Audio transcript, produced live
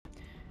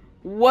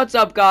What's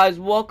up, guys?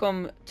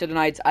 Welcome to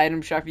tonight's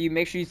item shop review.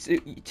 Make sure you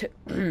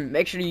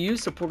make sure to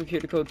use support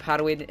computer code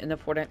PADAWADEN in the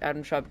Fortnite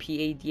item shop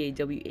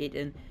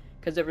PADAW8N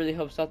because it really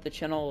helps out the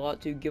channel a lot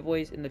to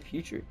giveaways in the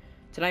future.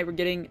 Tonight we're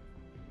getting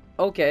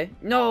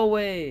no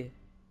way.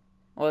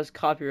 Oh, it's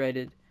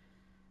copyrighted.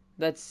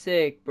 That's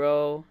sick,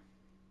 bro.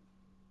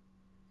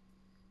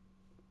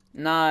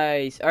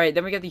 Nice. All right,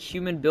 then we got the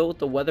human build with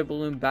the weather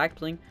balloon back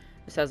bling.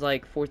 This has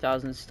like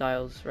 4,000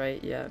 styles,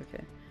 right? Yeah,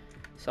 okay.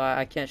 So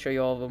I can't show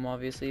you all of them,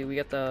 obviously. We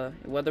got the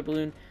weather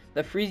balloon,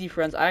 the Freezy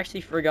Friends. I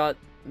actually forgot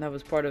that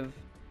was part of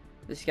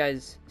this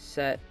guy's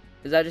set.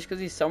 Is that just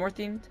because he's summer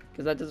themed?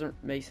 Because that doesn't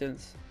make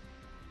sense.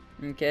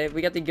 Okay,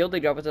 we got the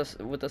Gilded God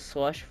with a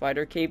Slush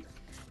Fighter Cape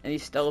and the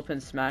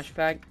Stellapin Smash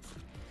Pack.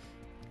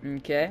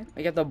 Okay,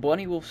 we got the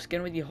Bunny Wolf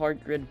skin with the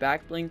Hard Grid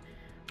back bling,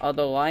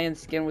 the Lion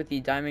skin with the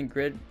Diamond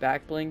Grid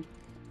back bling,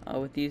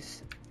 with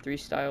these 3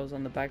 styles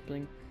on the back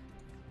bling.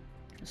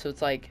 So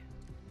it's like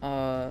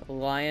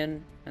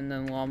Lion and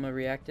then Llama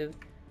reactive.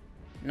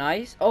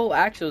 Nice. Oh,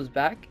 Axel's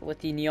back with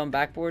the neon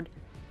backboard.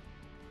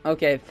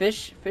 Okay,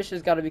 Fish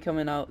has got to be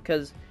coming out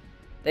because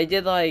they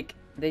did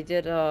did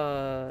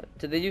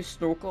they do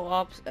Snorkel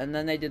Ops and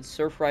then they did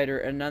Surf Rider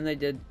and then they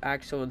did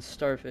Axel and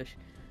Starfish.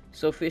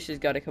 So Fish has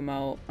got to come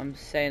out, I'm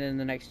saying, in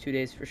the next 2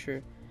 days for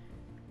sure.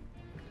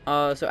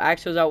 So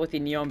Axel's out with the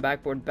neon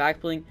backboard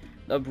backbling,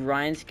 the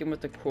Brian skin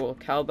with the Coral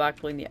Cow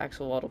backbling, the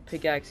Axolotl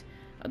pickaxe,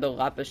 the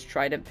Lapis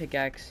Trident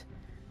pickaxe.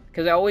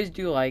 Because I always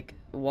do like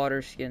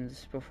water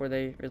skins before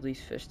they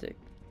release Fish Stick.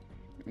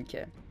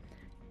 Okay.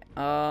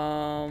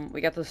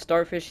 We got the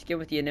Starfish skin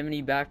with the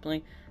Anemone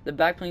backbling. The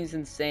backbling is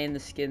insane. The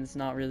skin's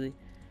not really.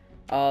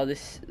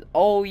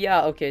 Oh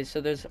yeah. Okay.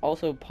 So there's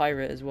also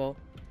Pirate as well.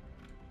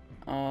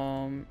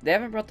 They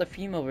haven't brought the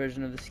female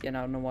version of the skin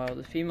out in a while.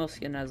 The female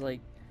skin has like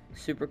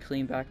super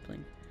clean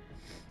backbling.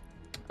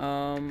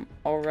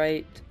 All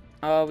right.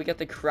 We got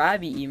the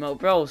Krabby emote,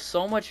 bro.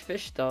 So much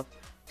fish stuff.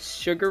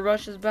 Sugar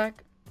Rush is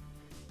back.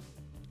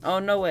 Oh,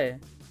 no way.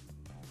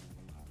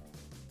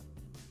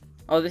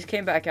 Oh, this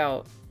came back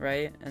out,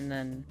 right? And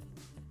then...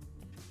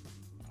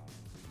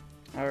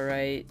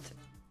 Alright.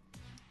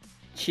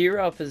 Cheer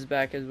Up is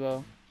back as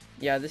well.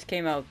 Yeah, this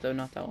came out, though,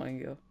 not that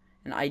long ago.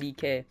 And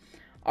IDK.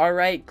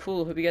 Alright,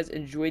 cool. Hope you guys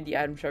enjoyed the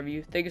item shop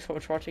review. Thank you so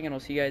much for watching, and I'll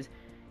see you guys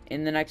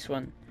in the next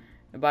one.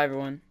 Bye,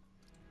 everyone.